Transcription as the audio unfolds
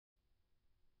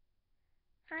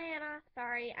Hi Anna,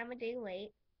 sorry I'm a day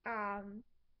late. Um,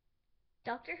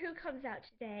 Doctor Who comes out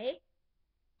today,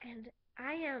 and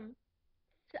I am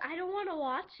I don't want to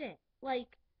watch it.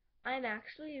 I'm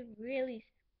actually really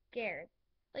scared.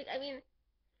 I mean,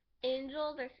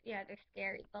 angels are yeah they're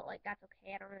scary, but that's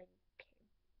okay. I don't really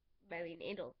care. I mean,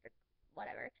 angels are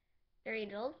whatever. They're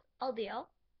angels. I'll deal.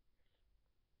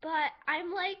 But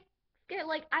I'm scared.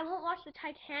 I won't watch the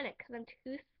Titanic because I'm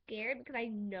too scared because I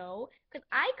know because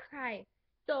I cry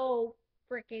so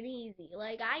freaking easy.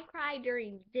 I cry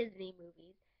during Disney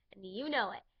movies, and you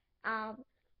know it.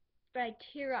 But I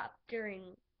tear up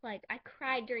during I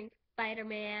cried during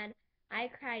Spider-Man. I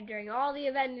cried during all the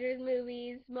Avengers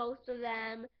movies, most of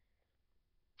them.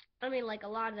 I mean, a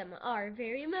lot of them are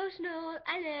very emotional.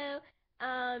 I know.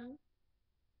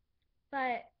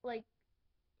 But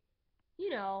you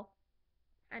know,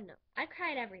 I don't know. I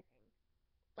cried everything.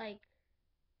 Like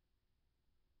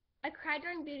I cried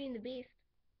during Beauty and the Beast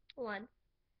once,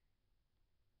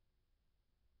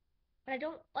 but I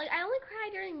don't I only cry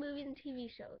during movies and TV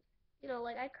shows.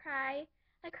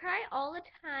 I cry all the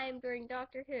time during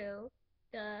Doctor Who,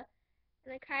 duh,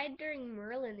 and I cried during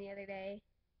Merlin the other day.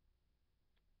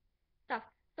 Stuff.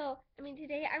 So I mean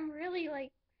today I'm really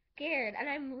scared, and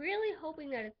I'm really hoping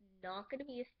that it's not gonna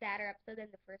be a sadder episode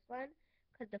than the first one,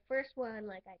 because the first one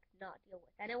I could not deal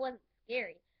with, and it wasn't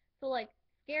scary. So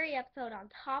scary episode on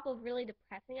top of really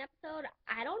depressing episode,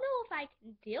 I don't know if I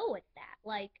can deal with that.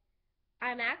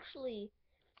 I'm actually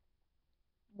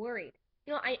worried.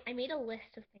 I made a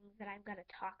list of things that I'm going to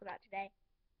talk about today.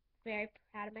 Very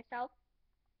proud of myself,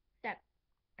 except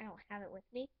I don't have it with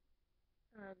me.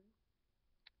 Um,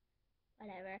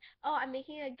 Whatever. Oh, I'm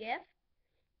making a GIF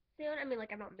soon. I mean,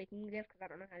 I'm not making a GIF because I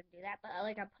don't know how to do that, but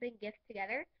I'm putting GIFs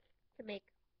together to make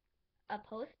a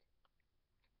post,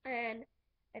 and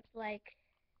it's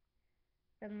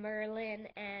the Merlin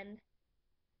and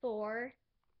Thor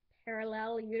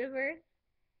parallel universe,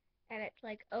 and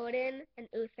it's Odin and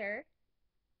Uther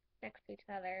next to each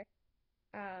other.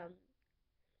 Um,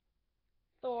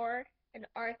 Thor and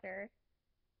Arthur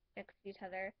next to each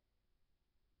other.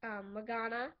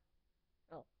 Morgana.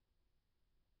 Oh,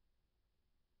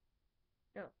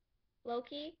 no.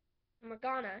 Loki and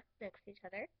Morgana next to each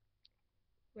other.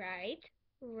 Right.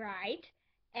 Right.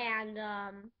 And,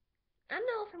 I don't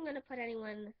know if I'm gonna put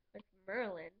anyone with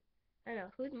Merlin. I don't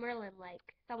know. Who's Merlin like?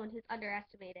 Someone who's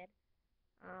underestimated.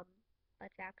 Um,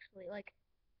 that's actually,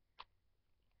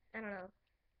 I don't know.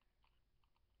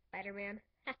 Spider-Man.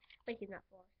 But he's not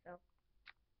Thor, so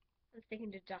I'm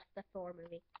sticking to just the Thor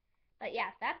movie. But yeah,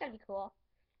 that's gonna be cool.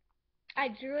 I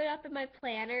drew it up in my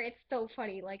planner. It's so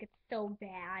funny. It's so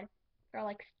bad.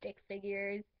 They're stick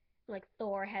figures.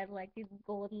 Thor has these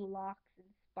golden locks and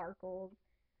sparkles.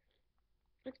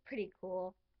 It's pretty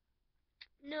cool.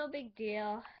 No big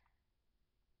deal.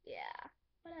 Yeah.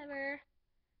 Whatever.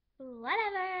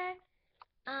 Whatever.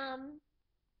 Um.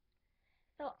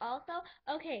 So also,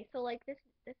 okay. So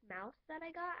this mouse that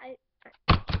I got,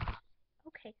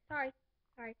 okay. Sorry.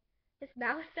 Sorry. This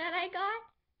mouse that I got.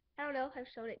 I don't know if I've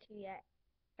shown it to you yet.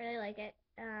 I really like it.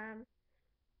 Right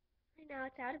now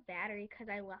it's out of battery because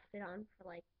I left it on for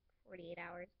 48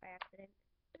 hours by accident.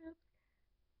 Oops.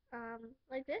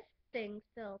 This thing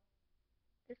still,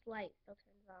 this light still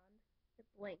turns on. It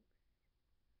blinks.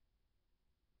 There.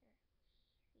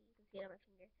 See, you can see it on my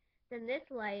finger. Then this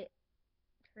light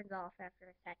turns off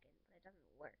after a second, but it doesn't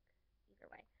work either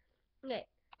way. Okay,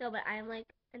 no, but I'm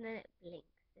and then it blinks.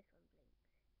 This one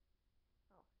blinks.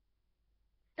 Oh,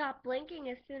 stop blinking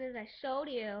as soon as I showed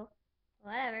you.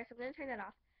 Whatever, so I'm gonna turn that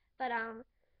off. But,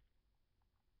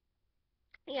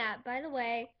 yeah, by the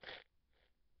way,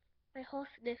 my whole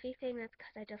sniffy thing, that's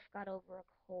because I just got over a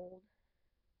cold.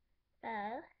 So,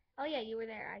 oh yeah, you were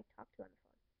there. I talked to you on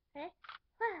the phone. Okay?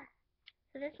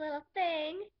 So this little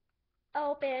thing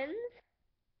opens.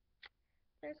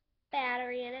 There's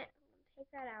battery in it. I'm gonna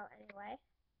take that out anyway.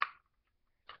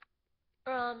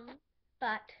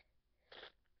 But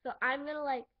so I'm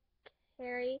gonna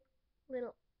carry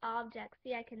little objects.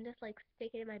 See, I can just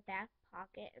stick it in my back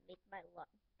pocket and make my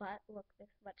butt look this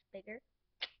much bigger.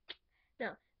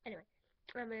 No, anyway,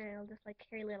 I'm gonna just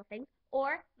carry little things.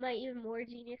 Or my even more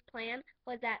genius plan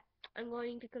was that I'm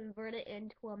going to convert it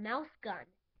into a mouse gun.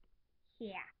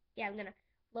 Yeah, yeah, I'm gonna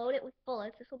load it with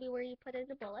bullets. This will be where you put in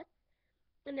the bullets,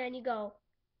 and then you go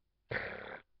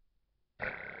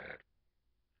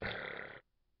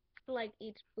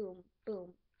each boom, boom,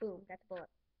 boom. That's a bullet,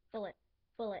 bullet,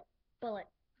 bullet, bullet,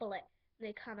 bullet. And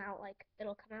they come out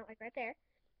it'll come out right there.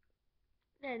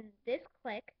 Then this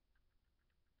click,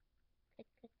 click,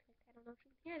 click, click. I don't know if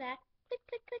you can hear that. Click,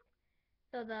 click, click.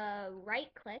 So the right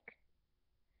click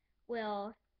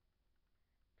will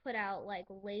put out like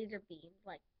laser beams,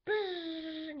 like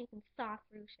and you can saw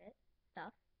through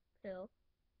stuff, poo,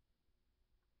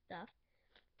 stuff.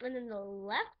 And then the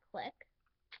left click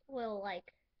will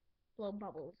like blow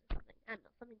bubbles or something. I don't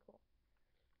know, something cool.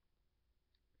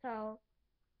 So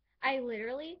I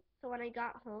literally, so when I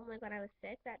got home, like when I was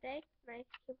sick that day, when I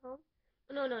came home,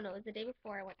 no, it was the day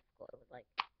before I went to school. It was like,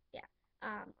 yeah,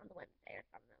 on the Wednesday or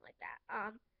something like that.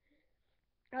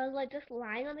 I was like just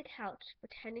lying on the couch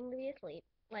pretending to be asleep,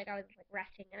 like I was like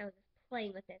resting, and I was just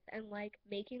playing with this and like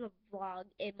making a vlog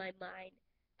in my mind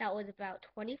that was about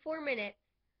 24 minutes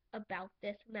about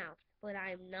this mouse, but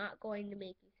I'm not going to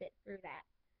make you sit through that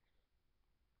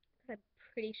because I'm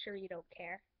pretty sure you don't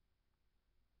care.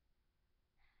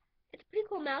 It's a pretty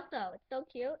cool mouse though. It's so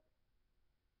cute.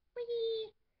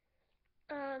 Whee!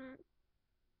 Um.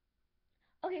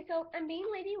 Okay, so I'm being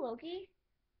Lady Loki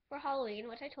for Halloween,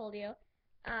 which I told you.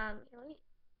 Here, let me.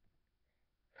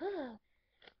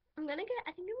 I'm gonna get.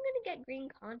 I think I'm gonna get green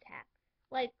contacts.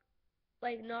 Like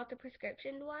not the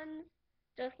prescription ones,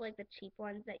 just like the cheap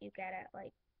ones that you get at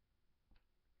like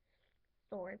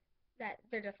stores. That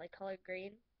they're just like colored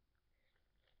green.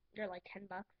 They're like $10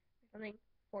 or something,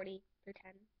 40 for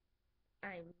 10.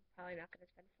 I'm probably not gonna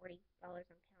spend $40 on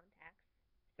contacts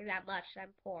for that much.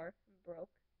 I'm poor. I'm broke.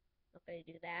 I'm not gonna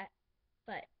do that.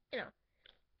 But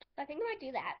I think I might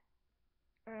do that.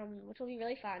 Which will be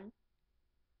really fun.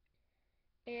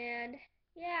 And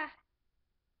yeah,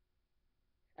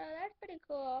 so that's pretty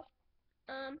cool.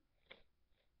 Um,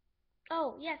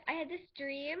 oh yes, I had this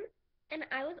dream, and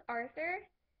I was Arthur.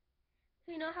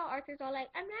 So you know how Arthur's all like,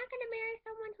 I'm not gonna marry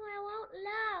someone who I won't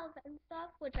love and stuff,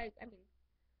 which I mean,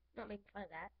 not making fun of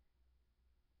that.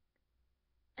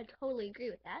 I totally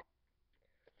agree with that.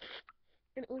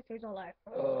 And Uther's all like,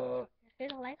 oh.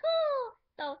 He's all like, oh.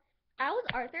 So I was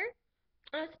Arthur.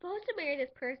 I was supposed to marry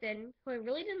this person who I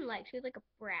really didn't like. She was like a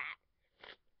brat.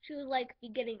 She was like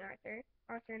beginning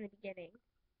Arthur in the beginning.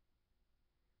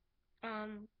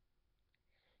 Um,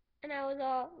 and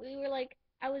we were like,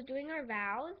 I was doing our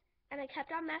vows, and I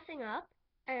kept on messing up,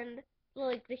 and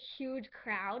like the huge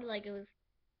crowd, like it was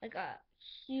like a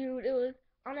it was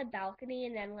on a balcony,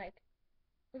 and then like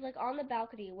it was like on the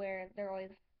balcony where they're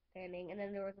always standing, and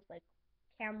then there was this like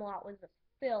Camelot was just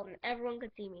filled, and everyone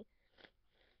could see me,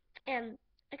 and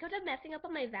I kept on messing up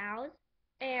on my vows,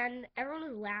 and everyone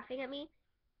was laughing at me,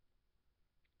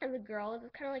 and the girl was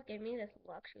just kind of like giving me this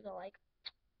look. She was all like,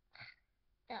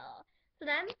 oh. So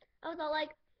then I was all like,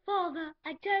 Father,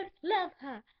 I don't love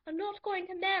her. I'm not going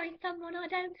to marry someone I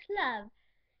don't love.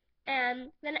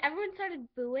 And then everyone started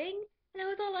booing, and I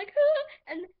was all like,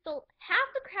 ah! And so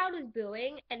half the crowd was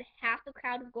booing, and half the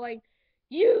crowd was going,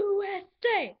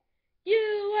 USA!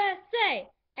 USA!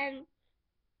 And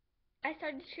I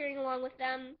started cheering along with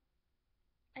them.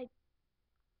 I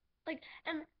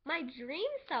and my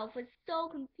dream self was so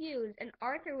confused, and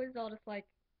Arthur was all just like,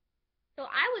 so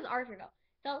I was Arthur though.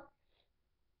 So,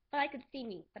 but I could see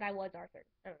me, but I was Arthur.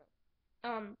 I don't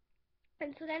know.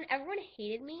 And so then everyone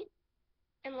hated me,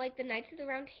 and like the Knights of the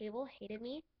Round Table hated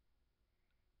me,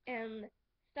 and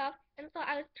stuff. And so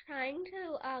I was trying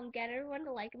to get everyone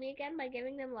to like me again by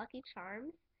giving them Lucky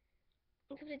Charms.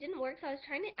 Because it didn't work, so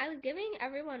I was giving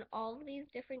everyone all of these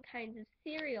different kinds of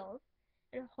cereals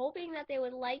and hoping that they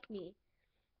would like me.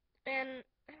 And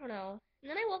I don't know. And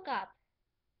then I woke up.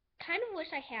 Kind of wish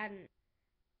I hadn't.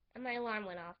 And my alarm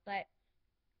went off, but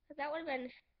cause that would have been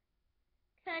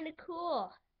kind of cool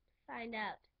to find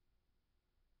out.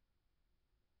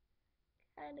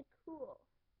 Kind of cool.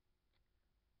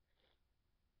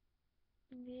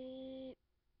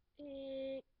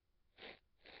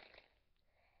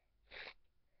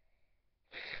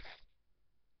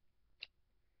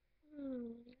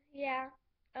 Yeah.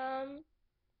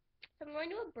 So I'm going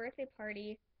to a birthday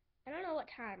party. I don't know what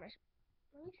time.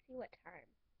 Let me see what time.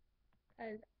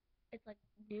 Because it's like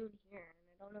noon here, and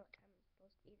I don't know what time I'm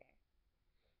supposed to be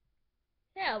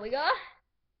there. There we go.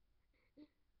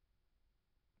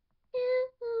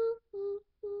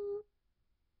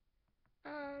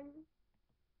 Um,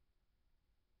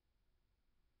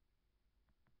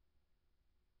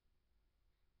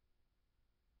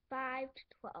 5 to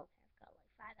 12. I've got like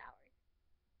 5 hours.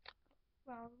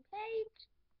 Wrong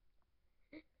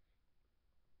page.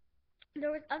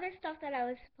 There was other stuff that I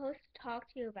was supposed to talk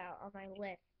to you about on my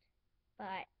list,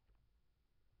 but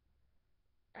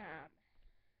um,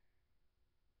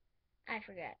 I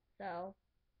forget. So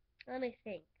let me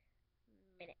think.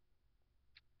 A minute.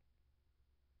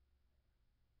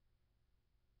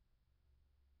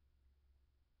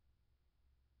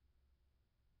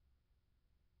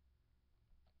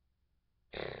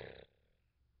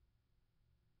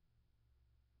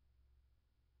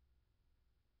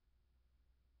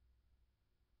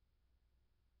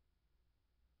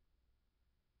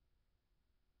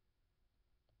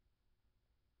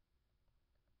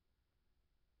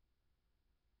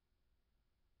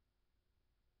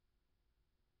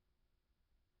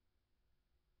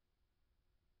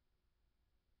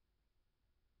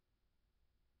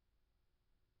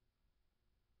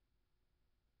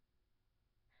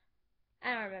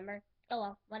 I don't remember. Oh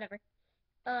well, whatever.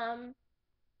 Um,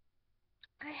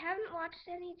 I haven't watched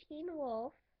any Teen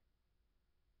Wolf.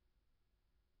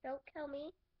 Don't kill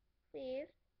me, please.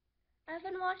 I've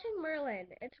been watching Merlin.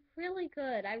 It's really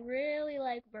good. I really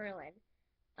like Merlin.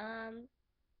 Um,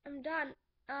 I'm done.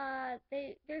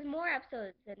 There's more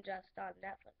episodes than just on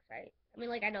Netflix, right? I mean,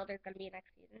 like I know there's gonna be a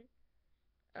next season.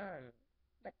 Um,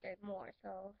 but there's more, so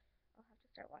I'll have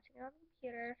to start watching it on the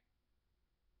computer.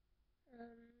 Um,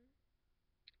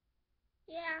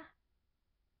 yeah.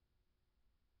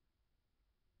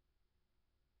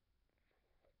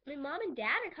 My mom and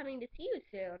dad are coming to see you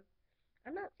soon.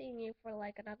 I'm not seeing you for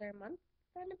like another month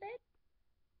and a bit,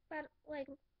 but like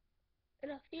in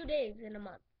a few days in a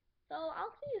month. So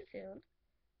I'll see you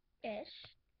soon-ish.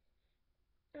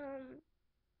 Um,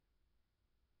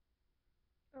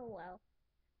 oh well.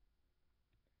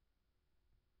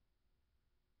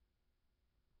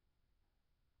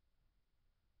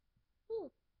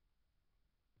 Ooh.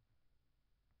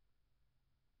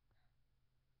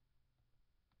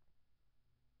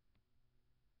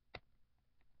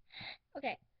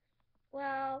 Okay.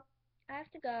 Well, I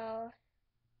have to go.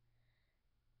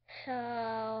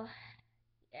 So,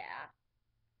 yeah.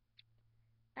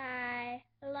 I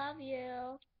love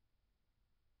you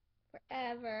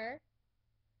forever,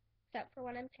 except for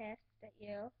when I'm pissed at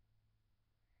you.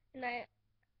 And I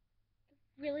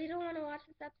really don't want to watch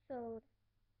this episode.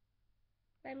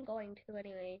 But I'm going to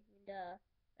anyway. Duh.